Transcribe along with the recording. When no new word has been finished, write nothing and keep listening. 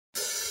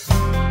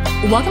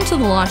Welcome to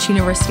the Launch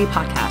University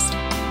podcast,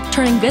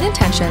 turning good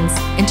intentions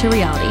into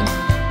reality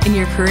in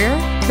your career,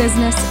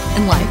 business,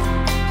 and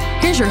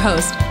life. Here's your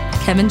host,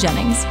 Kevin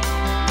Jennings.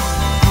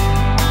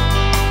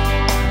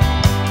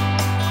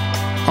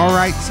 All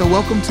right, so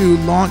welcome to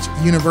Launch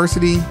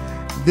University.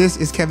 This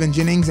is Kevin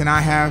Jennings, and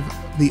I have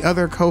the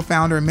other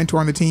co-founder and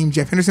mentor on the team,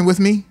 Jeff Henderson, with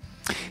me.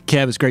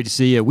 Kev, it's great to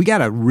see you. We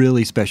got a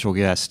really special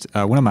guest,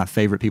 one of my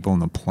favorite people on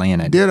the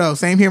planet. Ditto,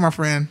 same here, my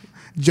friend.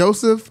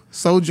 Joseph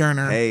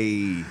Sojourner.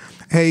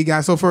 Hey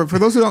guys, so for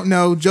those who don't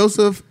know,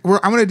 Joseph,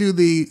 I'm going to do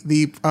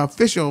the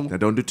official. Now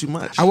don't do too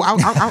much.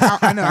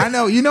 I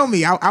know, you know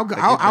me.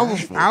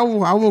 I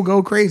will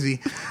go crazy.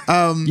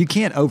 You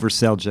can't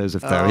oversell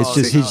Joseph though.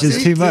 He's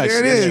just too much.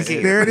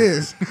 There it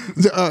is.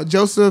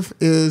 Joseph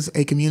is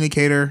a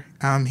communicator.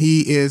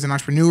 He is an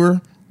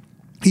entrepreneur.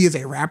 He is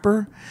a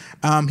rapper.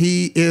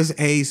 He is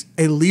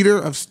a leader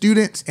of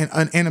students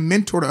and a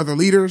mentor to other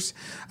leaders.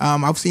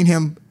 I've seen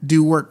him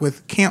do work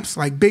with camps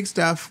like Big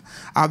Stuff,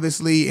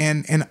 obviously,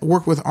 and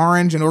work with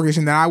Orange, an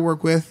organization that I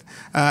work with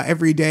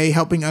every day,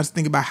 helping us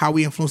think about how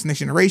we influence the next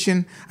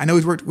generation. I know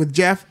he's worked with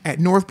Jeff at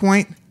North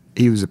Point.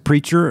 He was a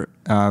preacher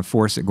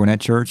for us at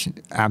Gwinnett Church.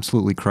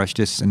 Absolutely crushed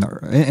us in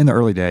the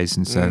early days,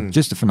 and so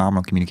just a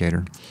phenomenal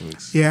communicator.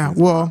 Yeah,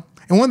 well.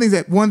 And one of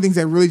the things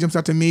that really jumps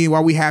out to me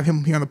while we have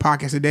him here on the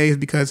podcast today is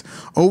because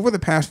over the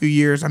past few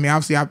years, I mean,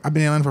 obviously I've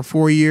been in Atlanta for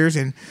 4 years,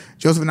 and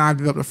Joseph and I have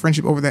developed a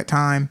friendship over that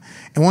time.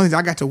 And one of the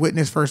things I got to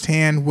witness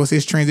firsthand was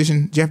his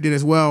transition, Jeff did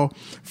as well,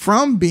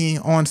 from being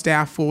on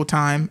staff full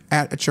time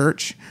at a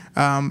church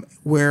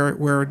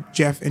where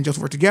Jeff and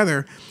Joseph were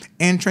together,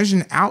 and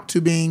transitioning out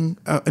to being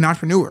an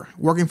entrepreneur,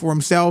 working for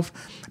himself,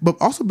 but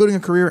also building a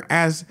career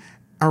as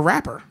a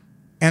rapper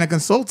and a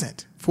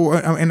consultant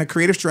and a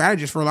creative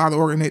strategist for a lot of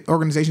the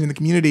organizations in the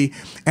community.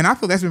 And I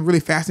feel that's been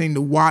really fascinating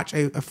to watch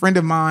a friend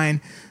of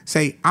mine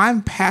say,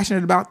 I'm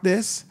passionate about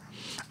this.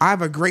 I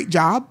have a great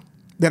job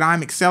that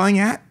I'm excelling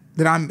at,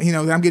 that I'm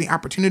getting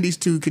opportunities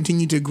to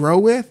continue to grow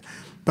with,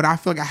 but I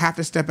feel like I have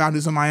to step out and do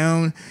this on my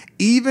own,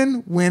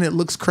 even when it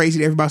looks crazy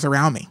to everybody else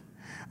around me.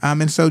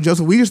 And so,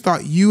 Joseph, we just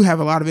thought you have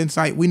a lot of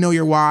insight. We know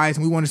you're wise,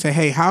 and we want to say,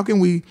 hey, how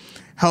can we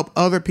help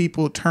other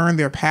people turn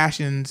their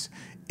passions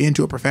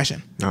into a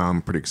profession?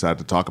 I'm pretty excited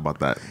to talk about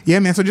that. Yeah,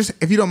 man. So just,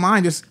 if you don't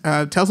mind, just tell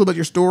us a little about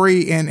your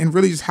story and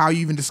really just how you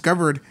even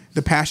discovered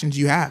the passions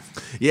you have.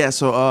 Yeah,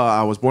 so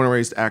I was born and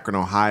raised in Akron,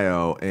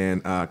 Ohio,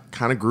 and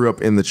kind of grew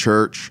up in the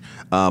church,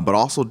 but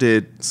also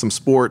did some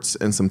sports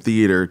and some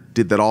theater,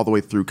 did that all the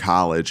way through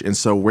college. And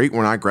so right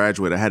when I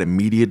graduated, I had a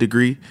media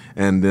degree,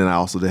 and then I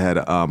also had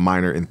a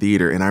minor in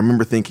theater. And I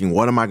remember thinking,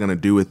 what am I going to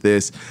do with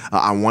this?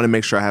 I want to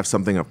make sure I have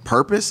something of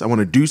purpose. I want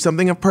to do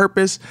something of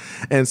purpose.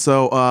 And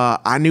so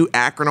I knew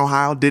Akron,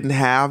 Ohio didn't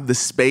have the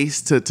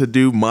space to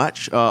do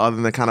much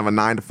other than kind of a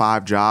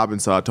 9-to-5 job.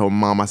 And so I told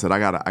Mom, I said, I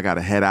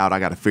gotta head out. I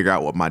got to figure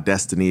out what my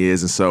destiny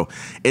is. And so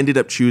ended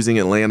up choosing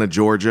Atlanta,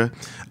 Georgia,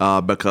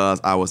 because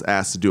I was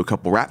asked to do a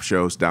couple rap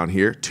shows down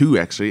here, 2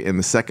 actually. And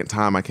the second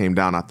time I came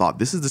down, I thought,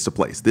 this is just a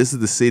place. This is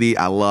the city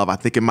I love. I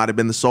think it might have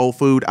been the soul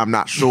food. I'm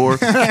not sure.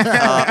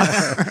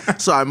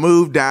 So I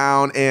moved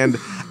down, and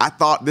I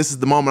thought, this is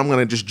the moment I'm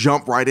going to just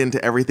jump right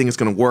into everything. It's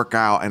going to work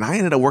out. And I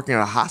ended up working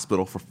at a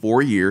hospital for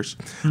 4 years.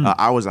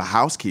 I was a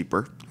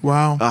housekeeper.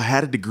 Wow. I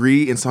had a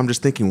degree, and so I'm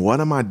just thinking, what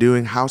am I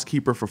doing?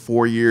 Housekeeper for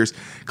 4 years,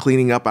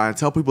 cleaning up. I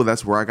tell people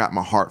that's where I got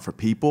my heart for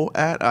people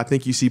at. I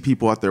think you see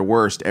people at their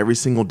worst every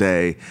single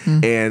day,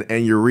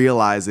 and you're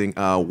realizing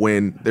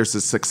when there's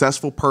a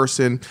successful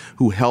person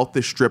who health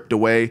is stripped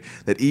away,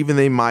 that even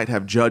they might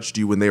have judged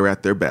you when they were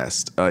at their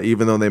best,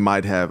 even though they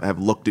might have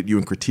looked at you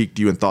and critiqued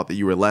you and thought that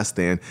you were less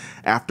than.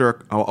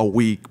 After a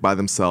week by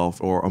themselves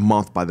or a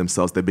month by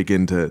themselves, they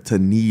begin to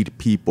need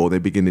people. They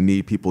begin to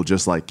need people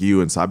just like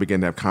you. And so I began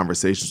to have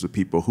conversations with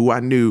people who I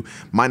knew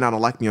might not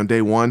have liked me on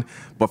day 1,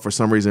 but for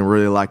some reason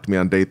really liked me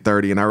on day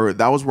 30. And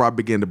that was where I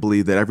began to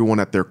believe that everyone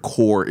at their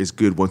core is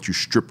good once you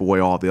strip away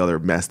all the other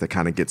mess that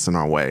kind of gets in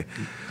our way.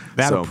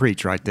 That'll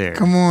preach right there.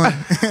 Come on.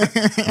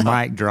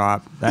 Mic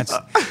drop. That's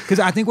because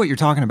I think what you're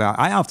talking about,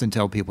 I often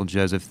tell people,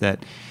 Joseph,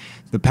 that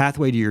the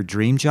pathway to your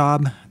dream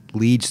job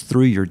leads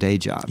through your day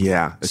job.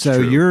 Yeah, it's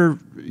so true.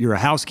 You're a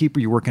housekeeper.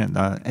 You're working at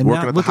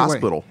the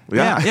hospital.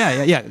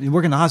 Yeah. You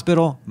work in the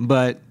hospital,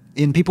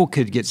 and people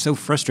could get so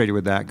frustrated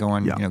with that,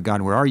 going,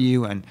 God, where are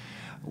you? And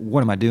what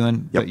am I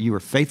doing? But you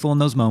were faithful in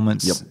those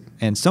moments. Yep.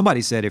 And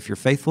somebody said, if you're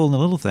faithful in the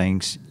little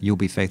things, you'll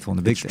be faithful in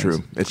the big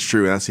things. It's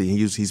true. And I see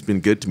he's been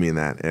good to me in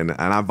that. And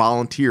I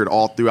volunteered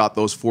all throughout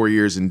those 4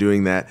 years in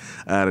doing that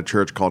at a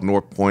church called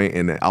North Point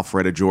in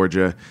Alpharetta,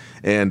 Georgia.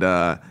 And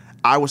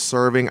I was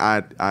serving.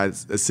 I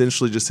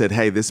essentially just said,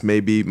 hey, this may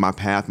be my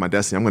path, my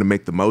destiny. I'm going to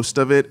make the most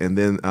of it. And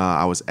then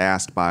I was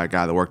asked by a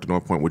guy that worked at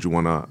North Point, would you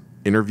want to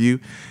interview?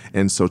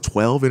 And so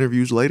 12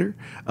 interviews later,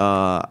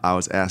 I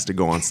was asked to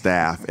go on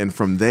staff. And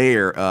from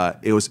there,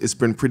 it's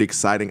been pretty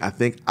exciting. I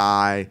think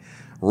I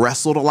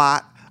wrestled a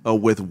lot.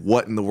 with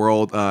what in the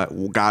world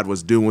God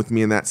was doing with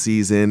me in that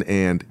season.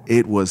 And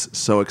it was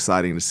so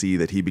exciting to see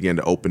that he began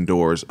to open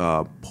doors,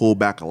 pull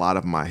back a lot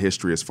of my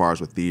history as far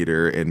as with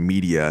theater and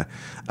media,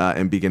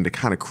 and begin to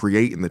kind of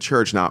create in the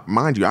church. Now,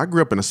 mind you, I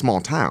grew up in a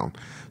small town,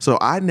 so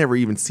I'd never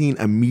even seen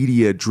a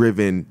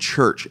media-driven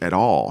church at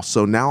all.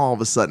 So now all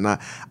of a sudden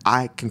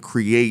I can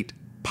create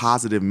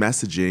positive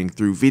messaging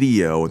through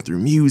video and through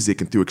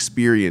music and through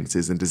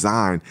experiences and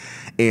design.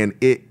 And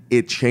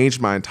it changed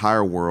my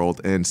entire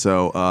world. And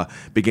so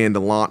began to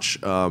launch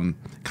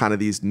kind of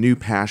these new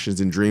passions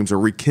and dreams, or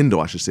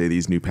rekindle, I should say,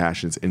 these new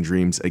passions and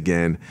dreams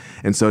again.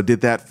 And so I did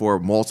that for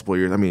multiple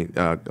years. I mean,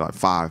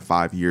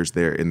 5 years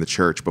there in the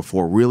church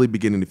before really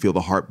beginning to feel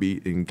the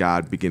heartbeat and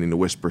God beginning to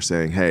whisper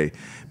saying, hey,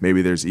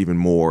 maybe there's even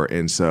more.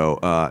 And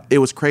so it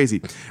was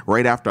crazy.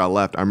 Right after I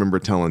left, I remember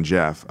telling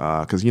Jeff,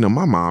 because,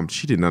 my mom,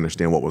 she didn't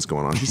understand what was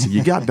going on. She said,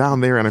 you got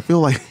down there and I feel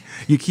like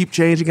you keep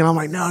changing. And I'm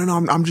like, no,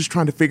 I'm just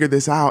trying to figure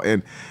this out.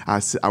 And I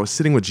was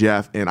sitting with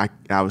Jeff and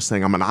I was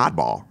saying, I'm an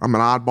oddball.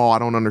 I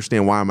don't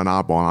understand why I'm an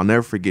oddball. And I'll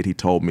never forget, he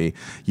told me,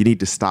 you need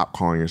to stop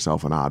calling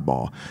yourself an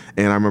oddball.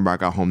 And I remember I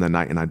got home that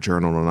night and I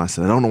journaled and I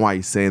said, I don't know why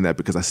he's saying that,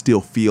 because I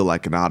still feel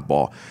like an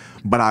oddball.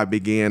 But I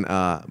began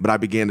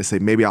to say,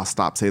 maybe I'll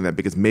stop saying that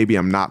because maybe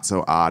I'm not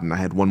so odd. And I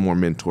had one more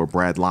mentor,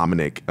 Brad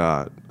Lomenick,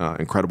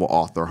 incredible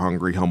author,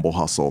 Hungry, Humble,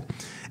 Hustle.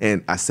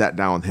 And I sat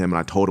down with him and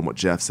I told him what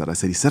Jeff said. I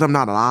said, he said, I'm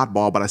not an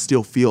oddball, but I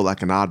still feel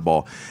like an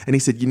oddball. And he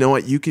said, you know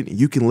what? You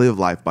can live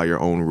life by your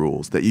own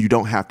rules, that you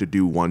don't have to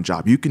do one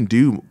job. You can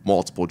do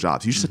multiple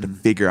jobs. You just have to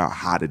figure out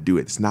how to do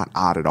it. It's not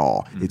odd at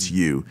all. It's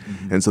you.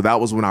 And so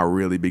that was when I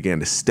really began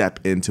to step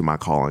into my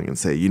calling and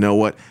say, you know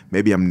what?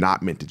 Maybe I'm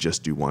not meant to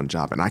just do one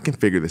job, and I can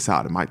figure this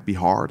out. It might be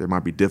hard. It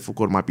might be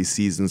difficult. It might be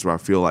seasons where I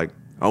feel like,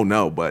 oh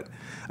no, but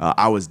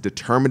I was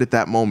determined at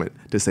that moment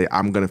to say,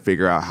 I'm going to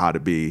figure out how to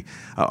be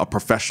a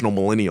professional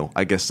millennial,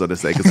 I guess so to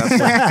say. Because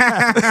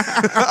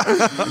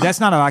that's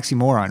not an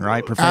oxymoron,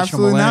 right?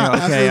 Professional Absolutely millennial.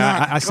 not. Okay,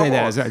 Absolutely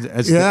not.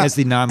 I say that as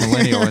the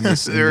non-millennial in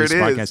this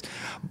podcast.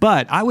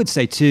 But I would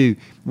say too,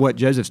 what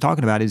Joseph's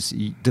talking about is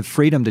the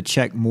freedom to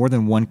check more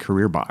than one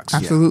career box.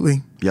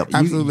 Absolutely. Yep.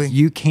 Absolutely.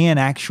 You can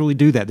actually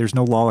do that. There's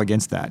no law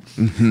against that.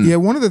 Yeah,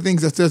 one of the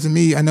things that says to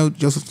me, I know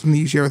Joseph, something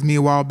you shared with me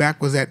a while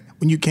back, was that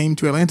when you came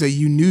to Atlanta,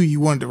 you knew you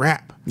wanted to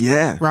rap.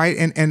 Yeah. Right?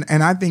 And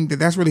I think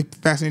that's really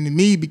fascinating to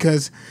me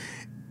because,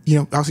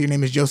 obviously your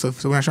name is Joseph,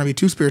 so we're not trying to be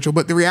too spiritual,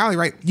 but the reality,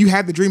 right, you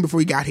had the dream before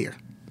you got here.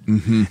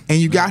 And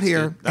you got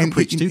here, and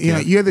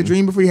you had the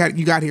dream before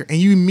you got here, and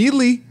you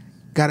immediately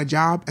got a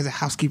job as a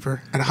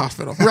housekeeper at a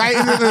hospital, right?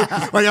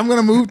 Like, I'm going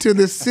to move to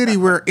this city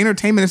where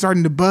entertainment is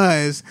starting to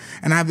buzz,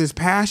 and I have this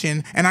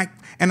passion. And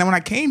then when I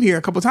came here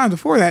a couple of times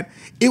before that,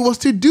 it was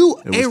to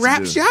do a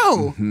rap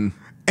show. And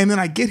then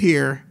I get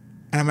here,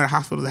 and I'm at a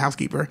hospital as a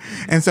housekeeper.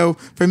 And so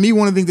for me,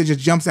 one of the things that just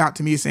jumps out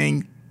to me is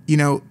saying,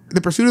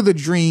 the pursuit of the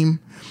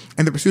dream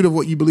and the pursuit of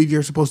what you believe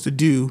you're supposed to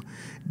do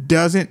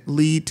doesn't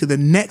lead to the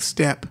next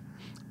step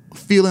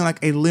feeling like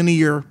a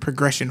linear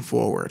progression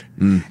forward.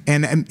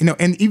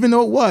 And even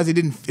though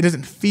it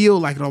doesn't feel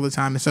like it all the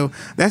time. And so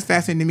that's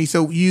fascinating to me.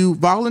 So you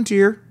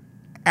volunteer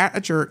at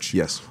a church.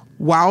 Yes.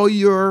 While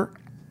you're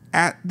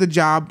at the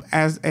job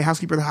as a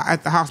housekeeper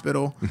at the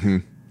hospital.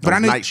 But I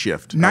know night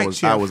shift.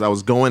 I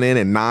was going in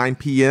at 9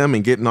 p.m.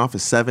 and getting off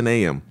at 7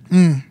 a.m.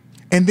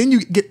 And then you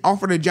get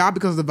offered a job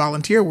because of the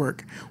volunteer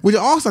work, which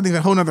also I think is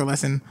a whole other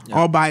lesson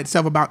all by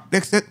itself about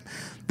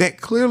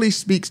that clearly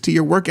speaks to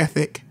your work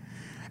ethic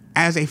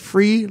as a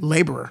free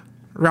laborer,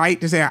 right?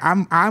 To say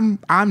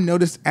I'm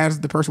noticed as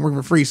the person working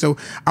for free. So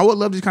I would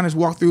love to kind of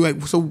walk through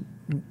so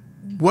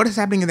what is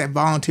happening in that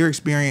volunteer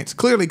experience?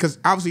 Clearly, because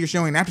obviously you're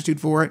showing an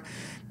aptitude for it,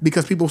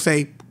 because people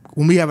say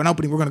when we have an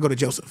opening, we're going to go to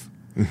Joseph.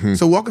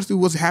 So walk us through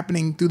what's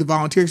happening through the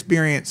volunteer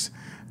experience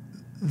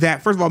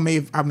that, first of all,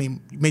 made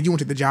you want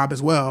to the job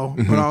as well,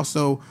 but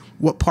also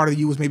what part of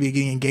you was maybe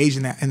getting engaged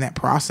in that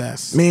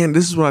process. Man,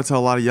 this is what I tell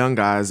a lot of young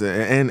guys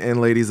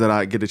and ladies that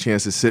I get a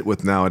chance to sit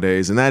with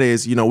nowadays, and that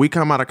is, we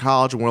come out of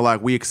college and we're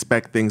like, we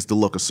expect things to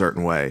look a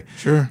certain way.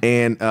 Sure.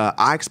 And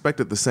I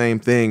expected the same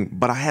thing,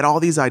 but I had all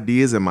these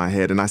ideas in my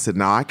head, and I said,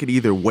 now I could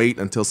either wait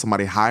until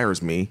somebody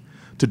hires me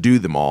to do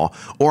them all,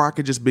 or I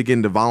could just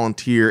begin to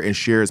volunteer and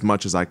share as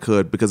much as I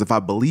could, because if I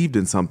believed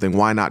in something,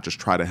 why not just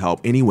try to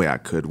help any way I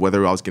could,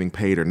 whether I was getting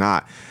paid or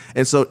not.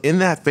 And so in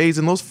that phase,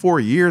 in those 4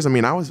 years,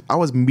 I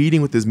was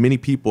meeting with as many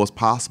people as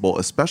possible,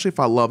 especially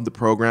if I loved the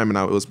program. And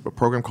it was a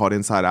program called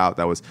Inside Out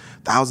that was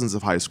thousands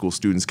of high school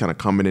students kind of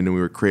coming in, and we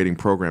were creating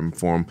programming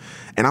for them.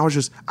 And I would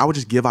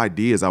just give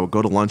ideas. I would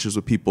go to lunches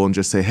with people and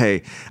just say,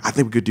 hey, I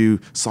think we could do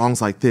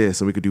songs like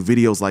this, and we could do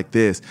videos like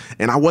this.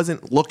 And I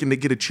wasn't looking to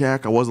get a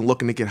check. I wasn't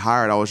looking to get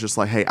hired. I was just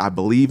like, hey, I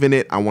believe in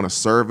it. I want to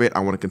serve it. I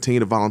want to continue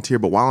to volunteer.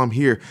 But while I'm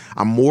here,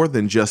 I'm more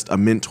than just a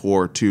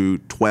mentor to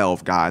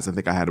 12 guys. I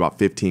think I had about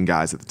 15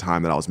 guys at the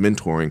time that I was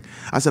mentoring.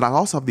 I said, I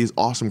also have these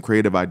awesome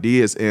creative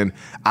ideas. And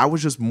I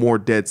was just more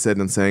dead set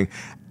in saying,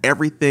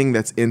 everything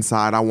that's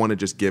inside, I want to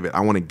just give it. I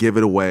want to give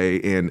it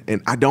away.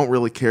 And I don't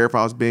really care if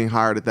I was being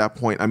hired at that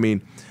point.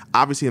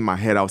 obviously in my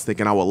head, I was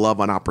thinking I would love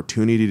an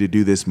opportunity to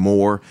do this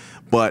more,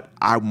 but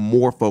I'm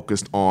more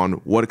focused on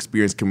what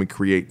experience can we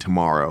create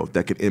tomorrow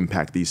that could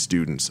impact these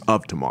students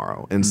of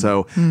tomorrow. And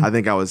so I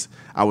think I was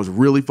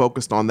really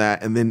focused on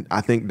that. And then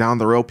I think down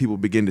the road, people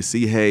begin to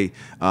see, hey,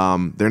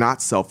 they're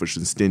not selfish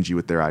and stingy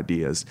with their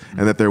ideas,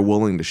 and that they're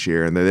willing to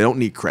share, and that they don't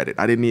need credit.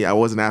 I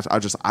wasn't asked.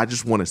 I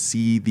just want to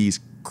see these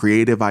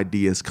creative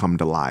ideas come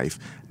to life.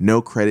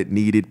 No credit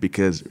needed,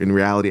 because in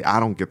reality, I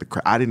didn't get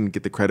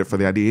the credit for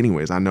the idea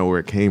anyways. I know where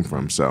it came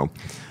from. So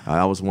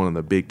that was one of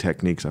the big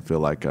techniques I feel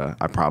like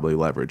I probably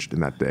leveraged in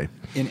that day.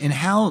 And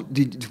how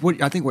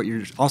I think what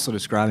you're also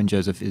describing,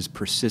 Joseph, is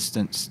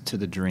persistence to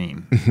the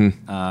dream.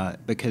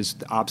 Because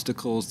the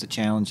obstacles, the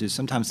challenges,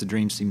 sometimes the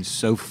dream seems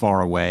so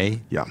far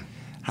away. Yeah.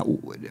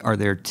 Are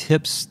there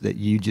tips that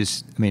you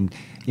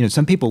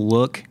some people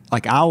look,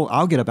 like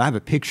I'll get up, I have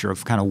a picture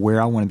of kind of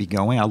where I want to be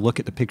going. I'll look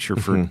at the picture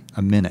for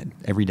a minute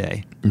every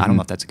day. I don't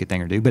know if that's a good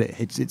thing or do, but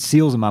it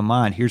seals in my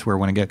mind, here's where I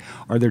want to go.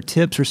 Are there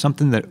tips or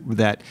something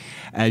that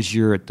as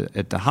you're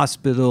at the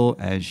hospital,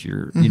 as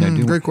you're,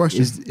 doing, great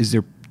question. Is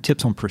there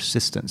tips on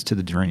persistence to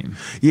the dream?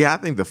 Yeah, I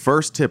think the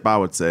first tip I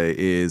would say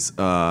is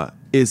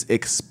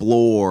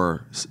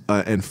explore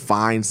and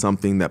find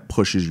something that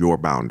pushes your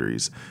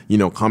boundaries.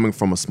 Coming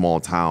from a small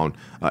town,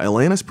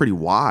 Atlanta's pretty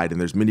wide, and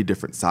there's many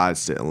different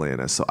sides to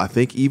Atlanta. So I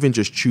think even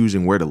just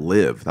choosing where to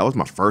live, that was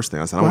my first thing.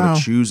 I said, I want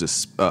to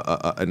choose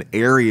an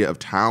area of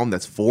town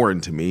that's foreign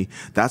to me.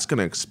 That's going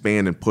to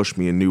expand and push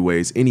me in new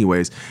ways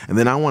anyways. And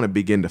then I want to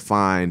begin to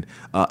find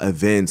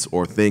events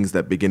or things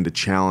that begin to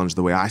challenge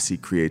the way I see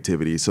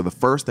creativity. So the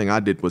first thing I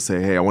did was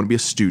say, hey, I want to be a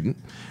student,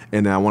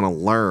 and I want to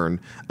learn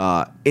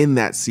in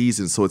that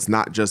season. So it's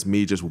not just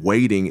me just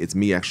waiting, it's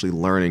me actually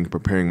learning,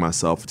 preparing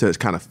myself to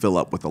kind of fill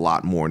up with a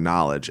lot more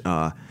knowledge.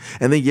 And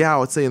then, I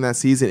would say in that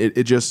season,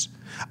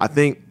 I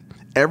think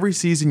every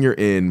season you're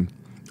in,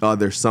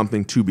 there's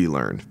something to be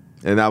learned.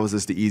 And that was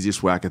just the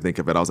easiest way I could think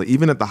of it. I was like,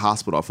 even at the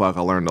hospital, I feel like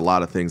I learned a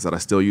lot of things that I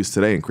still use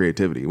today in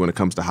creativity when it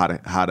comes to how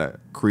to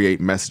create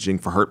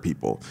messaging for hurt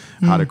people,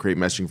 how to create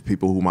messaging for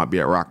people who might be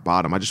at rock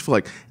bottom. I just feel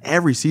like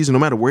every season, no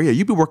matter where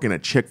you be working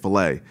at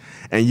Chick-fil-A,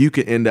 and you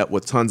can end up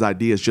with tons of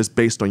ideas just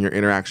based on your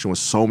interaction with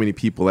so many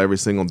people every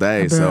single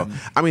day. So,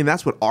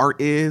 that's what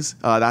art is.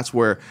 That's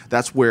where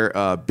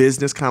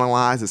business kind of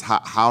lies, is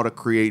how to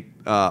create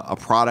a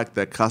product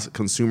that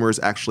consumers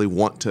actually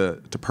want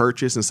to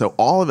purchase. And so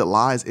all of it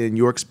lies in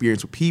your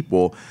experience with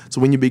people.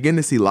 So when you begin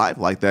to see life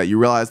like that, you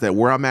realize that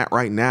where I'm at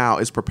right now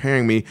is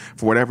preparing me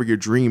for whatever your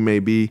dream may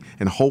be.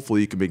 And hopefully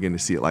you can begin to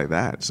see it like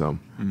that. So,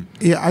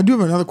 yeah, I do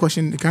have another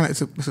question.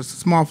 It's a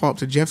small follow-up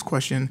to Jeff's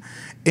question.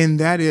 And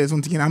that is,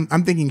 once again,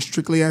 I'm thinking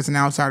strictly as an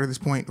outsider at this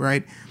point,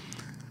 right?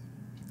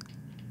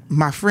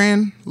 My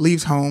friend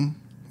leaves home,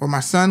 or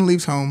my son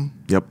leaves home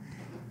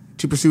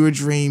to pursue a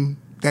dream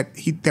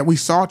that we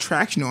saw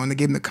traction on, that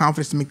gave him the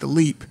confidence to make the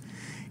leap.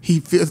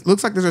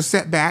 Looks like there's a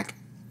setback.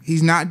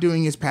 He's not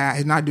doing his path.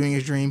 He's not doing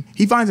his dream.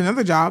 He finds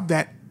another job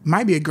that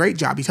might be a great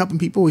job. He's helping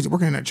people. He's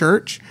working in a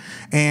church,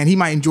 and he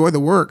might enjoy the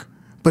work,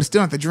 but it's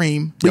still not the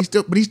dream. But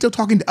he's still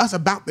talking to us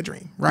about the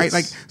dream, right?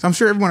 Yes. So I'm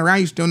sure everyone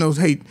around you still knows,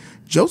 hey,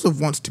 Joseph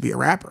wants to be a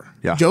rapper.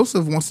 Yeah.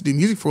 Joseph wants to do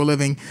music for a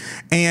living,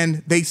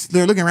 and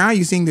they're looking around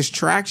you, seeing this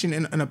traction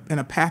in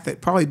a path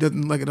that probably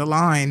doesn't like it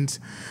aligns.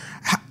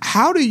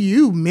 How did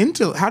you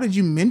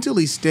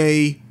mentally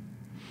stay?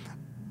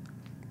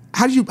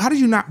 How did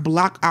you not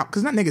block out?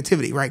 Because it's not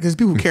negativity, right? Because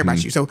people care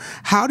about you. So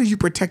how did you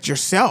protect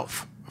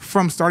yourself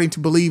from starting to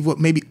believe what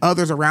maybe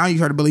others around you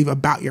start to believe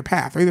about your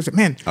path? Right? They said,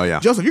 man,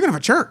 Joseph, you're gonna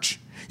have a church.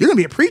 You're gonna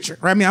be a preacher,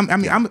 right?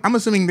 I'm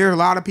assuming there are a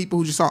lot of people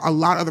who just saw a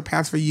lot of other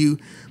paths for you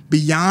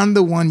beyond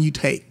the one you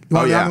take. The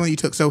one you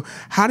took. So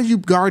how did you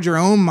guard your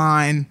own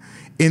mind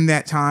in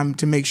that time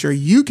to make sure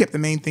you kept the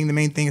main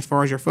thing as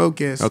far as your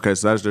focus? Okay,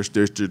 so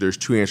there's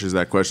two answers to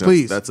that question.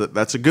 Please.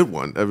 That's a good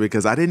one,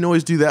 because I didn't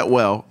always do that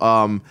well.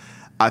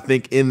 I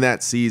think in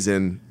that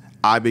season,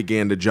 I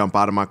began to jump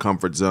out of my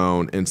comfort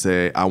zone and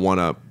say, I want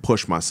to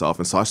push myself.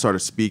 And so I started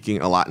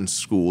speaking a lot in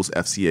schools,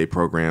 FCA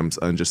programs,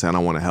 and just saying I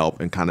want to help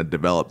and kind of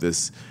develop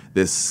this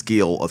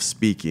skill of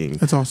speaking.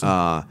 That's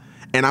awesome.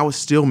 And I was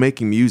still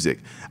making music.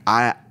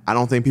 I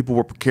don't think people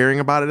were caring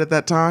about it at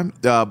that time,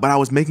 but I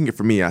was making it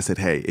for me. I said,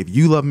 hey, if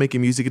you love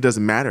making music, it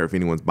doesn't matter if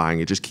anyone's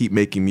buying it. Just keep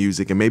making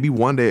music, and maybe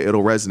one day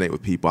it'll resonate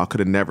with people. I could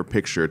have never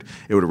pictured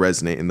it would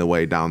resonate in the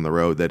way down the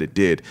road that it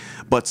did.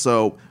 But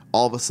so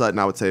all of a sudden,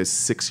 I would say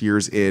 6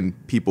 years in,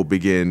 people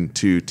begin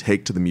to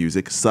take to the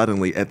music.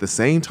 Suddenly, at the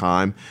same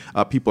time,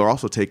 people are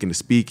also taking to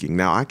speaking.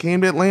 Now, I came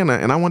to Atlanta,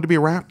 and I wanted to be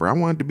a rapper. I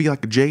wanted to be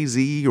like a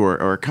Jay-Z or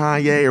a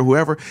Kanye or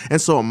whoever. And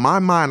so in my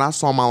mind, I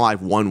saw my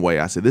life one way.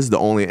 I said, this is the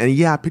only.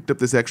 And I picked up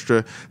this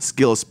extra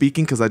skill of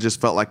speaking because I just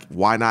felt like,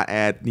 why not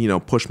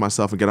push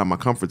myself and get out of my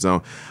comfort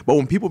zone? But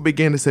when people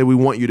began to say, we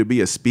want you to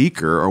be a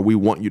speaker, or we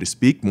want you to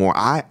speak more,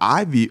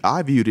 I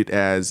viewed it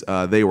as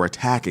they were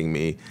attacking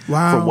me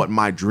for what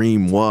my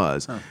dream was.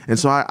 And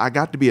so I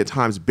got to be at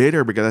times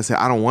bitter because I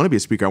said, I don't want to be a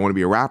speaker. I want to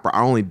be a rapper.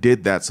 I only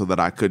did that so that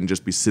I couldn't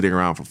just be sitting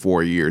around for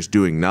 4 years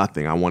doing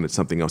nothing. I wanted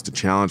something else to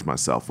challenge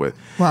myself with.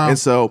 Wow. And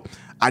so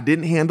I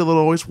didn't handle it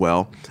always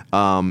well.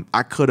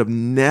 I could have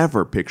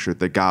never pictured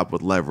that God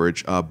would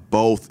leverage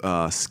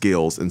both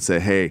skills and say,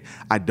 hey,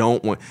 I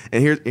don't want.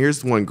 And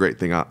here's one great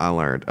thing I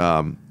learned,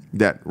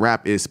 that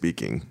rap is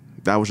speaking.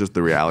 That was just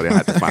the reality I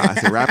had to find. I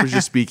said, rap is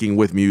just speaking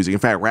with music. In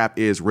fact, rap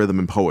is rhythm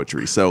and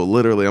poetry. So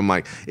literally, I'm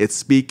like, it's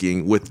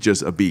speaking with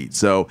just a beat.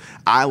 So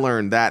I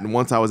learned that. And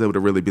once I was able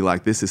to really be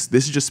like, this is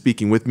just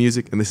speaking with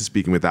music and this is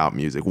speaking without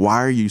music. Why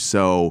are you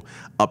so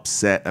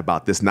upset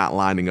about this not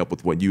lining up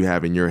with what you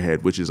have in your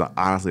head, which is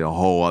honestly a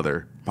whole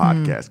other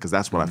podcast, because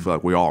that's what I feel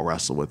like we all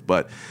wrestle with.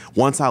 But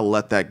once I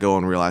let that go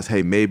and realize,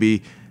 hey,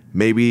 maybe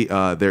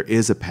there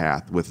is a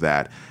path with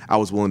that, I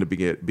was willing to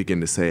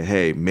begin to say,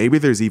 hey, maybe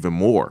there's even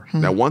more.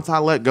 Now, once I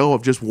let go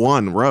of just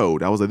one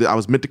road, I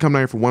was meant to come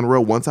down here for one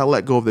road. Once I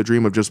let go of the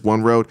dream of just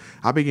one road,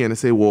 I began to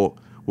say, well,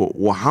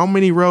 how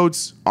many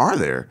roads are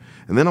there?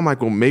 And then I'm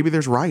like, well, maybe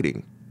there's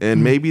writing.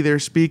 And maybe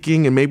there's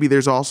speaking, and maybe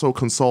there's also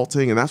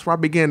consulting. And that's where I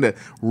began to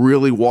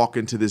really walk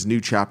into this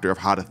new chapter of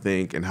how to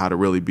think and how to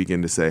really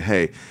begin to say,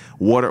 hey,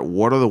 what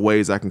are the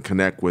ways I can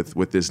connect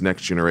with this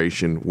next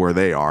generation where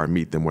they are and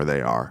meet them where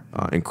they are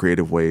in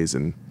creative ways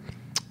and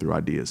through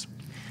ideas.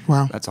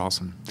 Wow. That's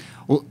awesome.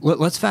 Well,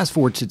 let's fast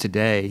forward to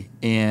today.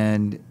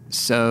 And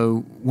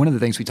so one of the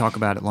things we talk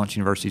about at Launch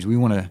University is we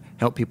want to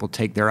help people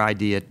take their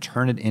idea,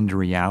 turn it into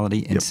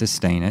reality, and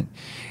sustain it.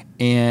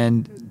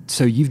 And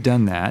so you've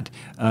done that.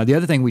 The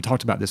other thing we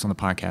talked about this on the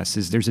podcast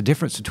is there's a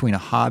difference between a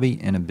hobby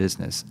and a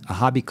business. A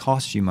hobby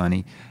costs you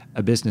money.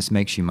 A business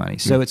makes you money.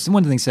 So it's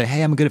one thing to say,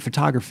 hey, I'm good at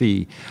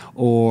photography,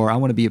 or I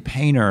want to be a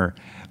painter.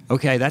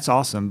 Okay, that's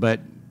awesome. But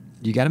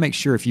you got to make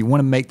sure if you want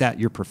to make that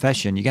your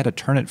profession, you got to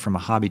turn it from a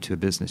hobby to a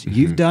business.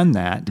 You've done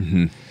that.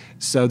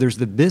 So there's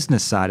the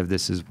business side of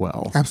this as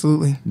well.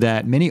 Absolutely.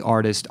 That many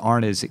artists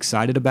aren't as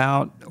excited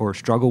about or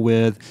struggle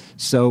with.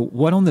 So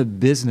what on the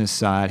business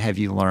side have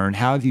you learned?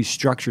 How have you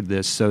structured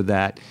this so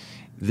that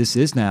this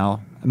is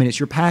now, I mean, it's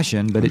your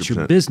passion, but 100%. It's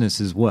your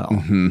business as well?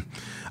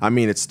 I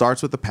mean, it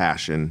starts with a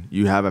passion.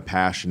 You have a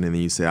passion and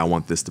then you say, I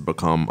want this to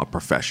become a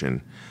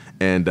profession.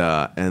 And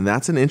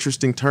that's an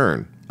interesting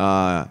turn.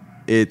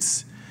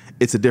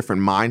 It's a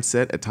different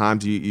mindset. At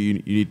times, you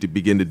need to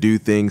begin to do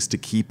things to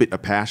keep it a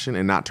passion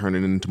and not turn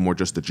it into more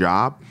just a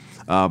job.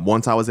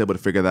 Once I was able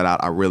to figure that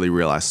out, I really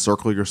realized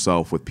circle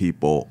yourself with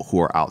people who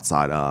are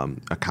outside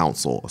a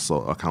council, so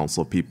a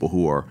council of people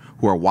who are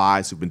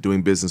wise, who've been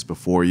doing business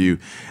before you,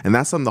 and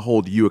that's something to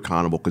hold you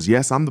accountable. Because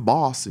yes, I'm the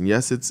boss, and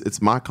yes,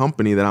 it's my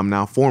company that I'm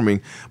now forming,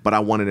 but I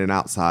wanted an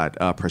outside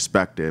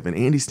perspective. And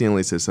Andy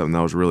Stanley said something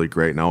that was really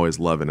great, and I always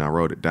love it. And I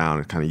wrote it down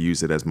and kind of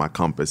use it as my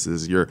compass.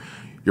 Is your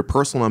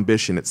personal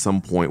ambition at some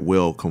point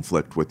will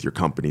conflict with your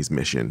company's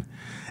mission.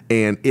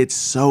 And it's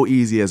so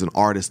easy as an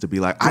artist to be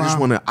like, I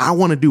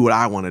want to do what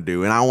I want to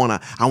do. And I want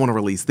to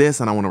release this,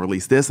 and I want to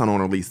release this, and I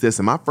want to release this.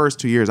 In my first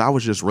 2 years, I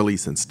was just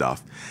releasing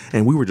stuff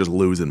and we were just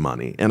losing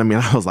money. And I mean,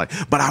 I was like,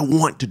 but I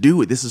want to do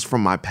it. This is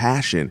from my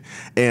passion.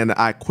 And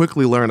I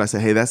quickly learned, I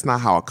said, hey, that's not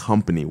how a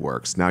company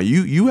works. Now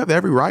you have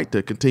every right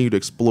to continue to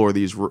explore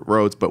these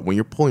roads, but when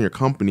you're pulling your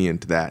company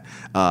into that,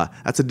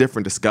 that's a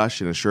different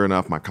discussion. And sure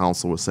enough, my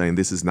counsel was saying,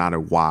 this is not a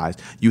wise,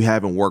 you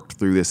haven't worked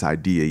through this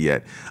idea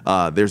yet.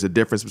 There's a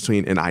difference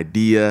between an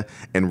idea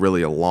and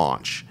really a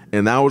launch.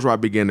 And that was where I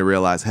began to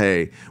realize,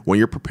 hey, when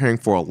you're preparing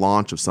for a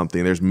launch of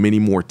something, there's many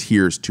more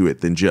tiers to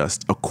it than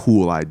just a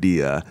cool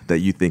idea that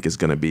you think is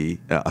going to be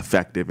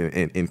effective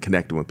and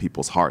connecting with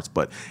people's hearts.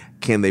 But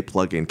can they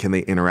plug in? Can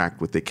they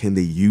interact with it? Can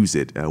they use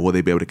it? Will they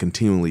be able to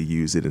continually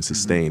use it and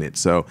sustain it?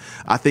 So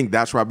I think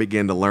that's where I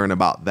began to learn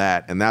about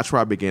that. And that's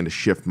where I began to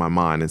shift my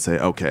mind and say,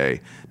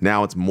 okay,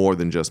 now it's more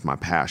than just my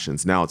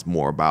passions. Now it's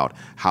more about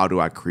how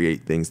do I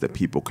create things that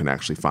people can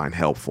actually find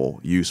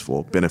helpful,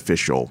 useful,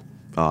 beneficial,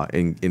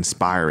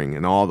 inspiring,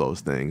 and all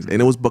those things.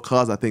 And it was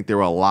because I think there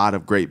were a lot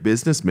of great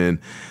businessmen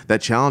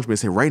that challenged me and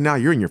said, right now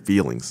you're in your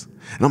feelings.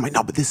 And I'm like,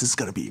 no, but this is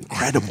going to be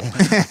incredible.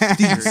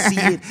 Do you see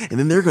it? And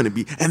then they're going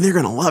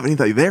to love it. And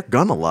they're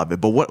going to love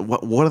it. But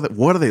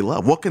what do they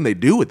love? What can they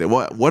do with it?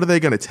 What are they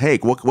going to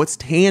take? What's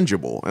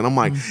tangible? And I'm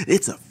like,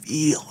 it's a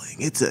feeling.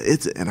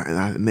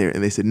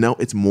 And they said, no,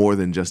 it's more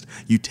than just,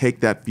 you take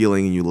that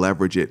feeling and you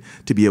leverage it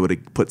to be able to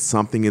put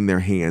something in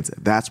their hands.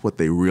 That's what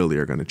they really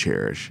are going to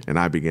cherish. And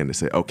I began to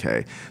say,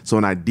 okay, so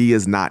an idea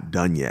is not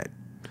done yet.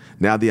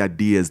 Now the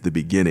idea is the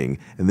beginning,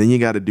 and then you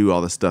got to do all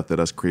the stuff that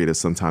us creatives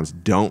sometimes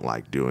don't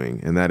like doing,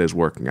 and that is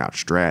working out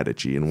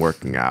strategy and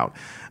working out,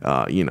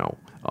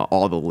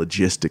 all the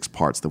logistics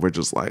parts that we're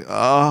just like,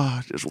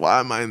 oh, just why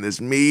am I in this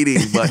meeting?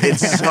 But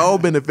it's so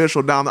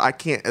beneficial down there. I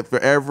can't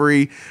for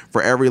every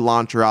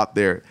launcher out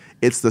there.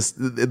 It's the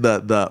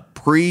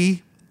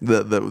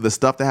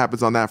stuff that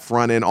happens on that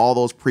front end, all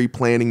those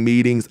pre-planning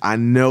meetings. I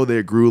know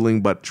they're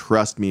grueling, but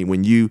trust me,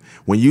 when you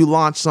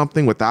launch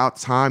something without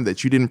time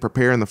that you didn't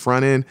prepare in the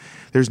front end,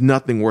 there's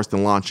nothing worse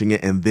than launching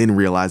it and then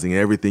realizing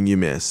everything you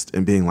missed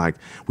and being like,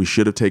 we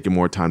should have taken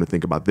more time to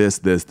think about this,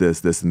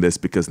 and this,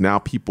 because now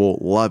people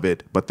love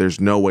it, but there's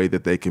no way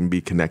that they can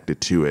be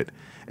connected to it.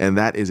 And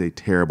that is a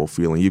terrible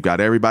feeling. You've got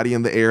everybody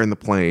in the air in the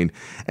plane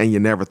and you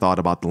never thought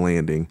about the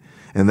landing.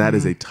 And that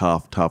is a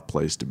tough, tough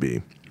place to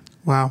be.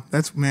 Wow,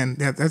 that's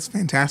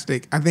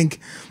fantastic. I think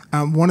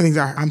one of the things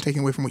I'm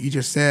taking away from what you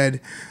just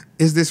said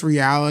is this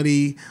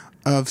reality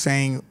of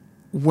saying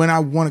when I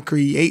want to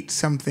create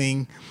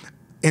something,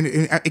 and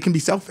it can be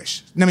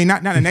selfish. I mean,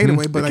 not in a negative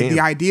way, but like the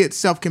idea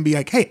itself can be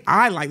like, hey,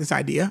 I like this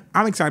idea.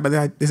 I'm excited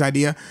about this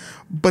idea.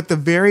 But the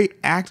very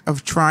act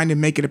of trying to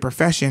make it a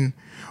profession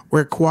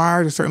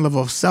requires a certain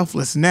level of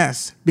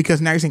selflessness,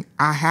 because now you're saying,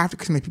 I have to,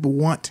 because make people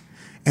want,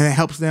 and it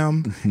helps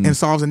them and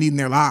solves a need in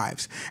their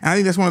lives. And I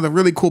think that's one of the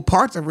really cool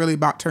parts of really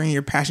about turning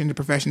your passion into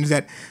profession, is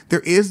that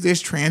there is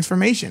this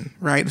transformation,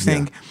 right? Of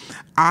saying,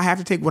 I have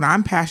to take what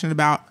I'm passionate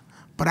about,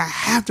 but I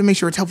have to make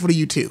sure it's helpful to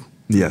you too.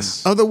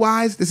 Yes.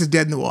 Otherwise, this is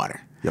dead in the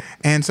water. Yep.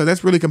 And so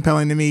that's really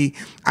compelling to me.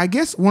 I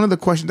guess one of the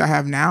questions I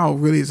have now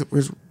really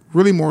is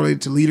really more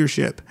related to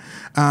leadership,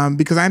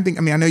 because I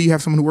know you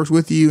have someone who works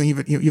with you, and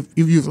you've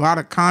used a lot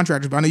of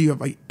contractors, but I know you have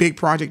like big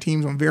project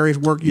teams on various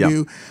work you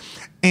do.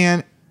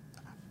 And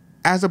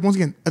as a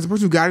person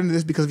who got into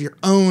this because of your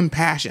own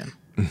passion,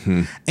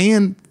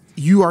 and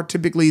you are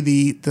typically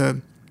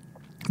the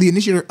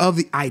initiator of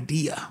the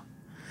idea.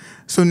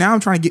 So now I'm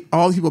trying to get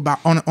all these people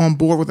on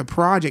board with a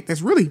project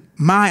that's really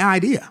my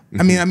idea.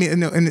 I mean, in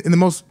the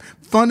most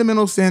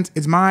fundamental sense,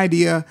 it's my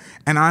idea,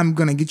 and I'm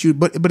going to get you.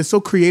 But it's so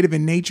creative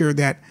in nature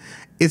that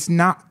it's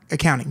not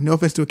accounting. No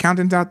offense to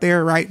accountants out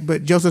there, right?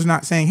 But Joseph's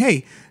not saying,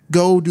 hey,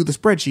 go do the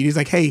spreadsheet. He's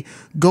like, hey,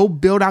 go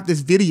build out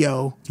this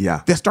video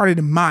that started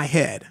in my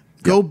head.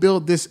 Go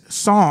build this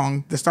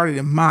song that started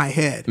in my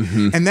head.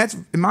 And that's,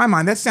 in my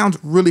mind, that sounds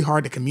really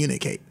hard to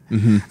communicate.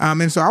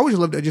 And so I would just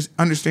love to just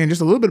understand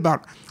just a little bit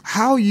about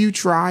how you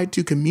try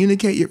to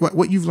communicate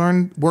what you've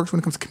learned works when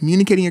it comes to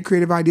communicating your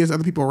creative ideas to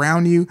other people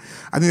around you.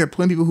 I think there are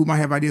plenty of people who might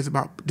have ideas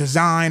about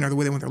design or the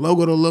way they want their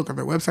logo to look or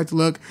their website to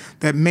look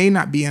that may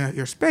not be in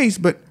your space,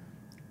 but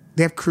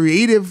they have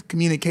creative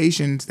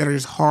communications that are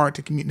just hard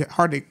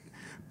to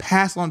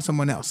pass on to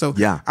someone else. So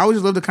I would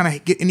just love to kind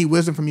of get any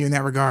wisdom from you in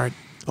that regard.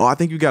 Oh, I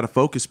think you got to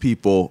focus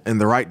people in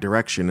the right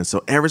direction. And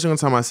so every single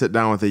time I sit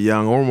down with a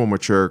young or more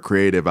mature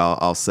creative,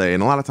 I'll say,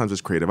 and a lot of times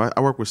it's creative. I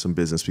work with some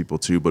business people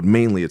too, but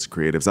mainly it's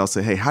creatives. I'll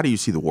say, hey, how do you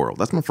see the world?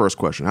 That's my first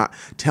question.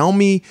 Tell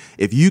me,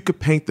 if you could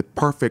paint the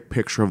perfect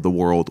picture of the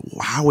world,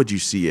 how would you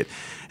see it?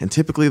 And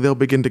typically they'll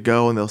begin to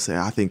go and they'll say,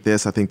 I think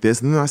this. And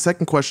then my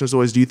second question is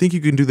always, do you think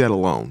you can do that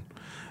alone?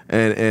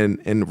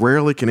 And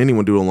rarely can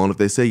anyone do it alone. If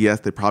they say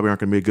yes, they probably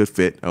aren't going to be a good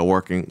fit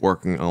working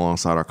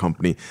alongside our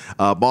company.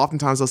 But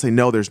oftentimes they'll say,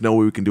 no, there's no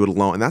way we can do it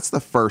alone. And that's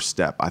the first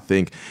step, I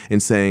think, in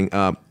saying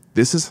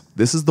this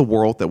is the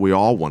world that we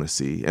all want to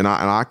see. And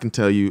I can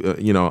tell you,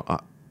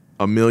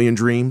 a million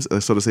dreams,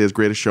 so to say, is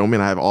greatest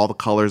showman. I have all the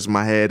colors in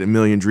my head, a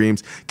million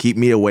dreams keep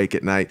me awake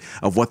at night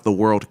of what the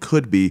world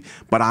could be,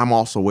 but I'm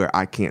also where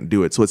I can't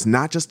do it. So it's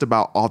not just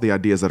about all the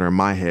ideas that are in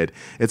my head.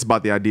 It's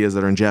about the ideas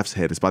that are in Jeff's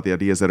head. It's about the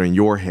ideas that are in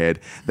your head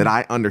that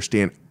I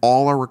understand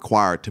all are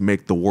required to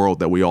make the world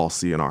that we all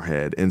see in our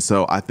head. And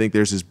so I think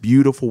there's this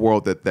beautiful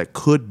world that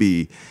could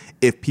be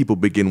if people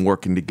begin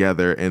working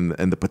together, and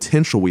the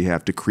potential we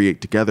have to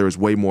create together is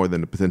way more than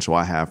the potential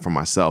I have for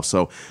myself.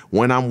 So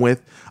when I'm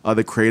with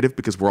the creative,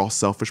 because we're all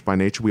selfish by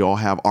nature, we all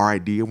have our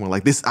idea. We're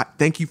like,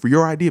 thank you for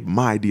your idea, but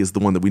my idea is the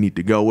one that we need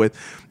to go with.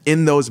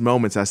 In those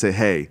moments, I say,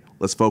 hey,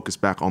 let's focus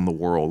back on the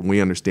world. And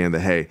we understand that,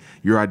 hey,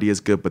 your idea is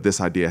good, but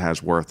this idea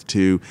has worth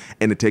too.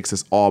 And it takes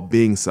us all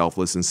being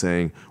selfless and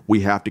saying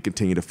we have to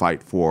continue to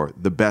fight for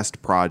the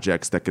best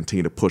projects that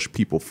continue to push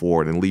people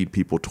forward and lead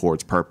people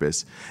towards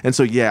purpose. And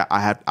so,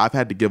 I've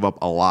had to give up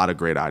a lot of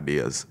great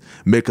ideas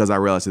because I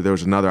realized that there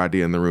was another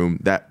idea in the room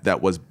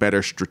that was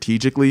better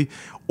strategically,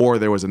 or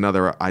there was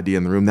another idea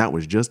in the room that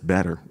was just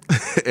better.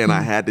 And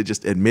I had to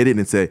just admit it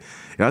and say,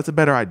 that's a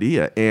better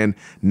idea. And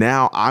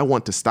now I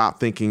want to stop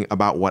thinking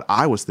about what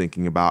I was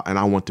thinking about, and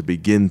I want to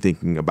begin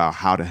thinking about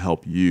how to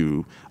help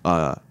you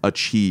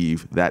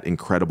achieve that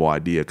incredible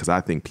idea, because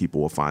I think people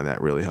will find that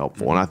really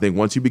helpful. And I think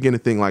once you begin to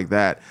think like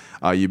that,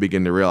 you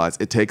begin to realize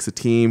it takes a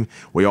team.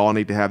 We all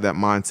need to have that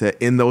mindset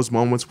in those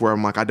moments where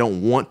I'm like, I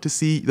don't want to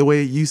see the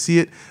way you see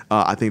it.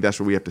 I think that's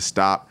where we have to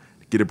stop,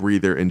 get a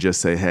breather, and just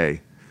say,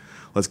 hey,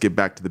 let's get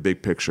back to the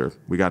big picture.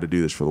 We got to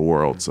do this for the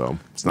world. So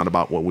it's not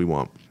about what we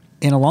want.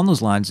 And along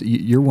those lines,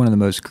 you're one of the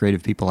most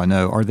creative people I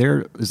know.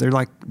 Is there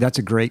like, that's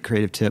a great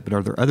creative tip, but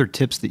are there other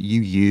tips that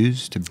you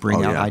use to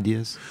bring out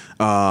ideas?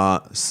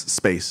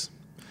 Space.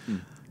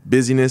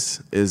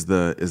 Busyness is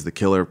the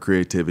killer of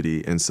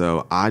creativity. And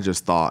so I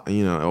just thought,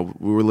 we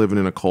were living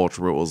in a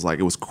culture where it was like,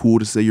 it was cool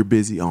to say you're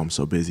busy. Oh, I'm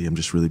so busy. I'm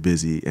just really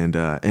busy. And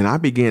I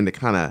began to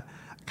kind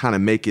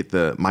of make it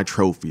my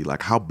trophy,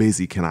 like how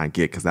busy can I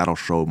get, because that'll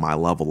show my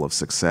level of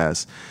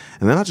success.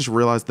 And then I just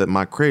realized that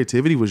my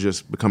creativity was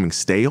just becoming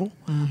stale,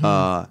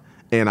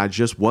 and I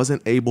just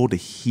wasn't able to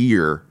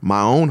hear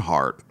my own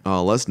heart.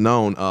 Less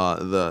known,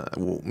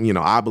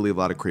 I believe a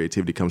lot of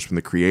creativity comes from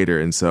the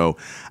creator, and so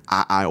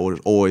I was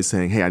always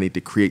saying, hey, I need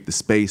to create the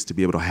space to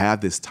be able to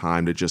have this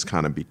time to just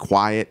kind of be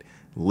quiet,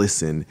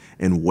 listen,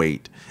 and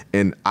wait.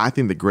 And I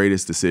think the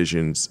greatest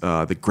decisions,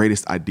 the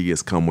greatest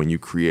ideas come when you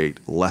create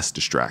less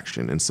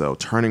distraction. And so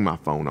turning my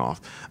phone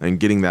off and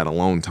getting that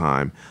alone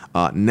time.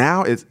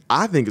 Now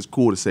I think it's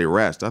cool to say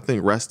rest. I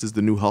think rest is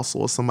the new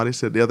hustle, as somebody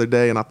said the other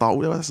day. And I thought,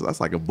 well, that's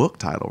like a book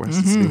title,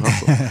 rest is the new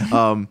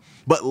hustle.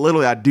 But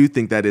literally, I do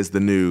think that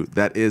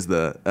is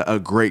a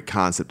great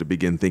concept to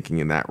begin thinking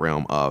in that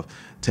realm of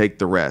take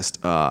the rest.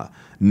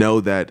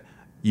 Know that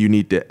you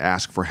need to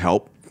ask for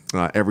help.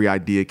 Every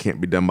idea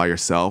can't be done by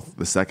yourself.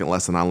 The second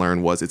lesson I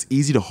learned was it's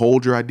easy to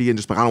hold your idea and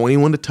just like, I don't want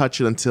anyone to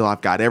touch it until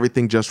I've got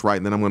everything just right.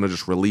 And then I'm going to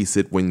just release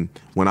it when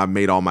I've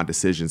made all my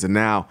decisions. And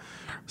now,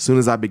 as soon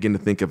as I begin to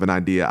think of an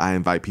idea, I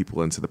invite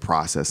people into the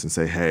process and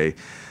say, hey,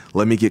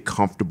 let me get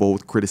comfortable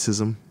with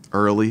criticism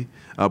early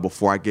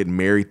before I get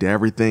married to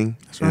everything.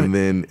 That's right. and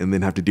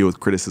then have to deal with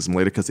criticism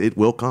later, because it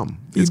will come.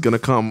 It's going to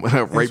come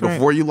right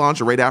before you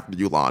launch or right after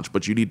you launch.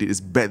 But you need to,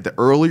 the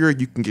earlier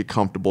you can get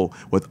comfortable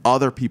with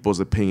other people's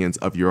opinions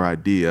of your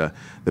idea,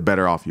 the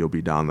better off you'll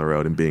be down the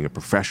road in being a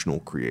professional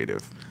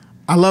creative.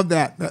 I love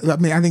that. I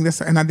mean, I think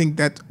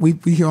that we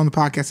hear on the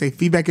podcast say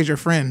feedback is your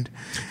friend.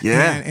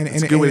 Yeah,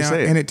 it's a good way to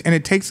say it. And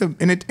it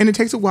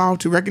takes a while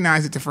to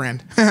recognize it's a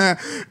friend.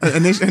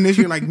 Initially,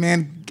 you're like,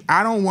 man,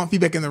 I don't want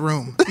feedback in the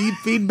room.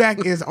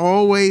 Feedback is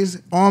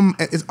always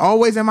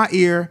in my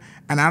ear,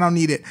 and I don't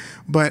need it.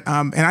 But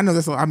and I know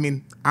this. I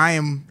mean, I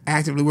am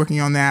actively working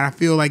on that. I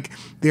feel like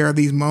there are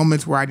these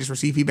moments where I just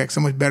receive feedback so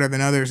much better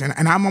than others, and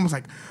I'm almost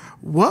like,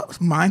 what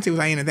mindset was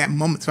I in at that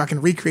moment, so I can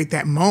recreate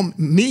that moment,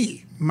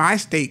 my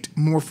state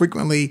more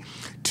frequently,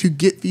 to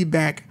get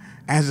feedback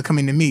as it's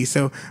coming to me.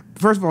 So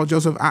first of all,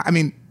 Joseph, I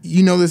mean,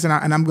 you know this, and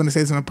I'm going to say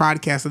this on a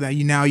podcast so that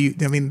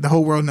the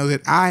whole world knows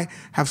it. I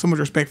have so much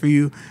respect for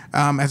you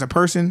as a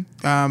person,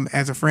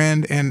 as a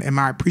friend, and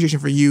my appreciation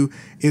for you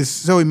is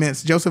so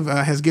immense. Joseph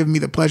has given me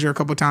the pleasure a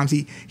couple of times.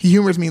 He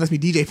humors me and lets me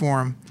DJ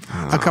for him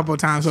a couple of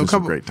times. So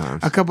great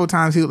times. A couple of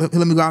times he'll let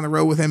me go out on the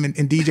road with him and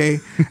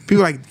DJ. People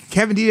are like,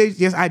 Kevin DJs?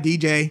 Yes, I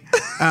DJ.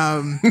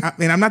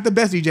 And I'm not the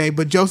best DJ,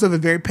 but Joseph is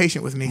very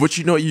patient with me. But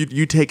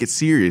you take it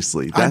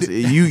seriously.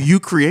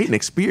 You create an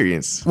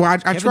experience. Well, I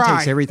Kevin try.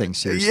 takes everything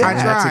seriously. Yeah,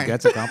 I try.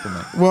 That's a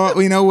compliment.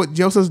 Well, you know what,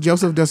 Joseph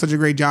does such a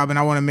great job, and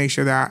I want to make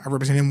sure that I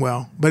represent him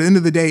well. But at the end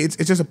of the day, it's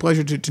just a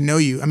pleasure to know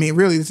you. I mean,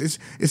 really, it's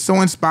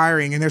so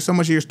inspiring, and there's so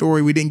much of your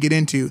story we didn't get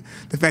into.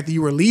 The fact that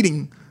you were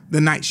leading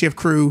the night shift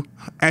crew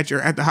at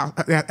the house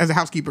as a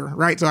housekeeper,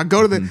 right? So I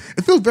go to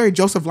it feels very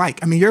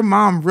Joseph-like. I mean, your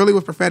mom really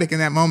was prophetic in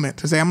that moment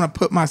to say, I'm going to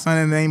put my son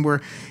in a name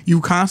where you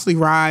constantly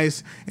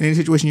rise in any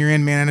situation you're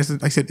in, man. And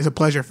like I said, it's a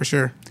pleasure for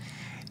sure.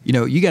 You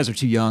know, you guys are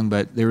too young,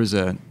 but there was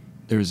a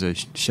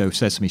show,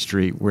 Sesame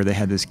Street, where they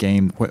had this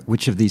game,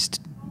 which of these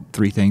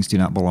three things do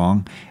not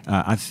belong?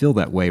 I feel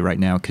that way right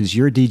now because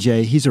you're a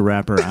DJ, he's a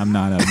rapper, I'm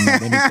not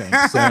anything.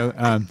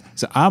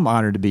 So I'm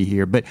honored to be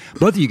here. But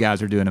both of you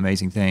guys are doing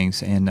amazing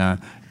things, and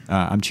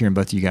I'm cheering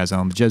both of you guys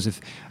on. But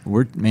Joseph,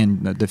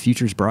 the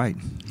future's bright.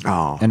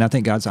 Oh. And I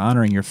think God's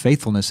honoring your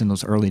faithfulness in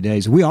those early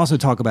days. We also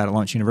talk about at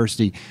Launch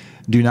University,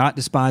 do not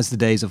despise the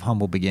days of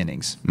humble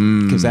beginnings,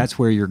 because that's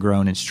where you're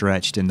grown and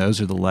stretched, and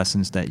those are the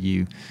lessons that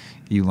you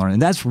learn.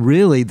 And that's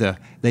really they're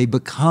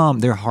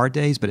hard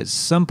days, but at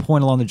some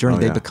point along the journey,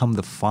 they become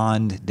the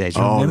fond days.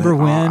 Remember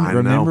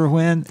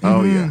when?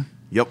 Oh, yeah.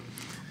 Yep.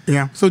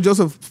 Yeah. So,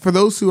 Joseph, for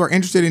those who are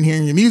interested in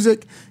hearing your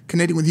music,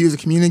 connecting with you as a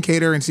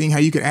communicator, and seeing how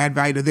you could add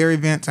value to their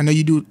events, I know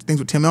you do things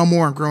with Tim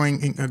Elmore and growing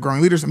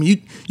leaders. I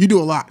mean, you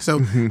do a lot. So,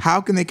 how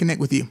can they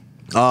connect with you?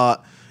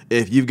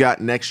 If you've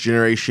got next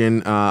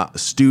generation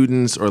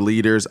students or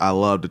leaders, I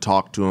love to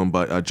talk to them.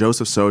 But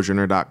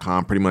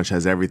josephsojourner.com pretty much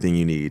has everything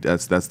you need.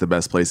 That's the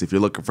best place. If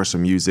you're looking for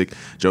some music,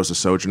 Joseph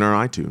Sojourner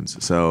on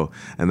iTunes. So,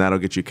 and that'll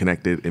get you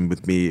connected in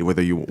with me,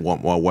 whether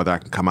I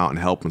can come out and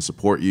help and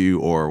support you,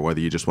 or whether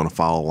you just want to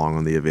follow along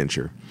on the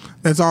adventure.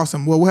 That's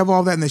awesome. Well, we'll have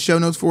all that in the show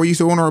notes for you.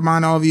 So I want to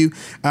remind all of you,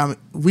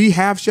 we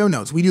have show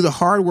notes. We do the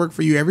hard work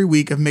for you every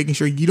week of making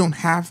sure you don't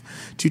have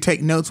to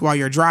take notes while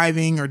you're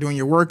driving or doing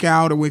your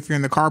workout, or if you're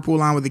in the carpool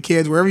line with the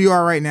kids, wherever you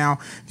are right now.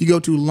 If you go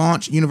to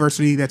Launch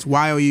University, that's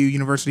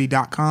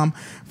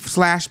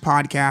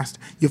youuniversity.com/podcast,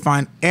 you'll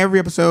find every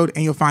episode,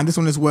 and you'll find this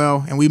one as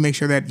well. And we make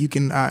sure that you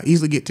can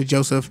easily get to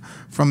Joseph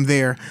from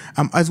there.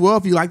 As well,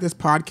 if you like this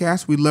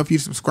podcast, we'd love for you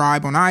to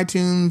subscribe on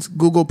iTunes,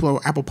 Google Play,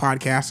 Apple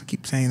Podcasts. I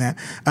keep saying that.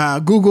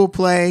 Google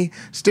Play,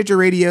 Stitcher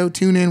Radio,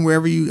 TuneIn,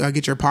 wherever you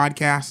get your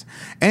podcasts.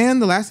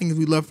 And the last thing is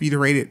we'd love for you to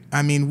rate it.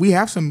 I mean, we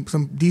have some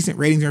decent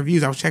ratings and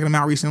reviews. I was checking them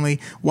out recently.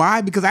 Why?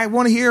 Because I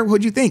want to hear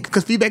what you think,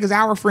 because feedback is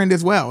our friend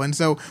as well. And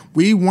so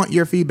we want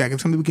your feedback.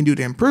 If something we can do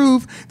to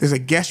improve, there's a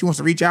guest you want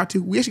to reach out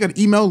to. We actually got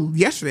an email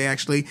yesterday,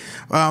 actually,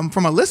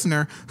 from a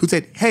listener who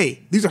said,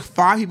 hey, these are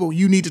 5 people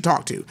you need to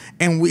talk to.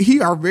 And we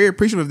are very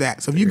appreciative of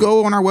that. So if you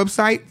go on our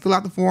website, fill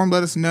out the form,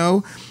 let us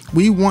know.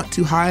 We want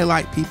to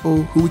highlight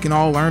people who we can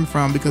all learn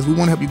from, because we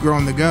want to help you grow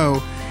on the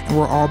go, and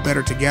we're all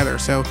better together.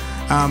 So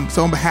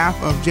on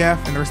behalf of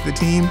Jeff and the rest of the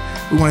team,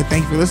 we want to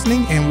thank you for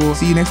listening, and we'll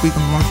see you next week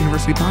on the Launch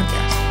University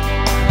podcast.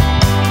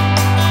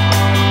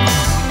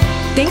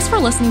 Thanks for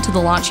listening to the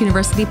Launch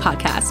University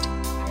podcast.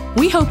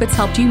 We hope it's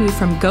helped you move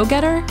from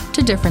go-getter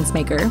to difference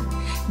maker.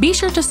 Be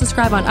sure to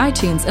subscribe on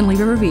iTunes and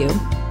leave a review.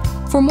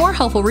 For more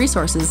helpful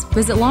resources,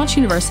 visit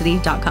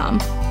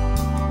launchuniversity.com.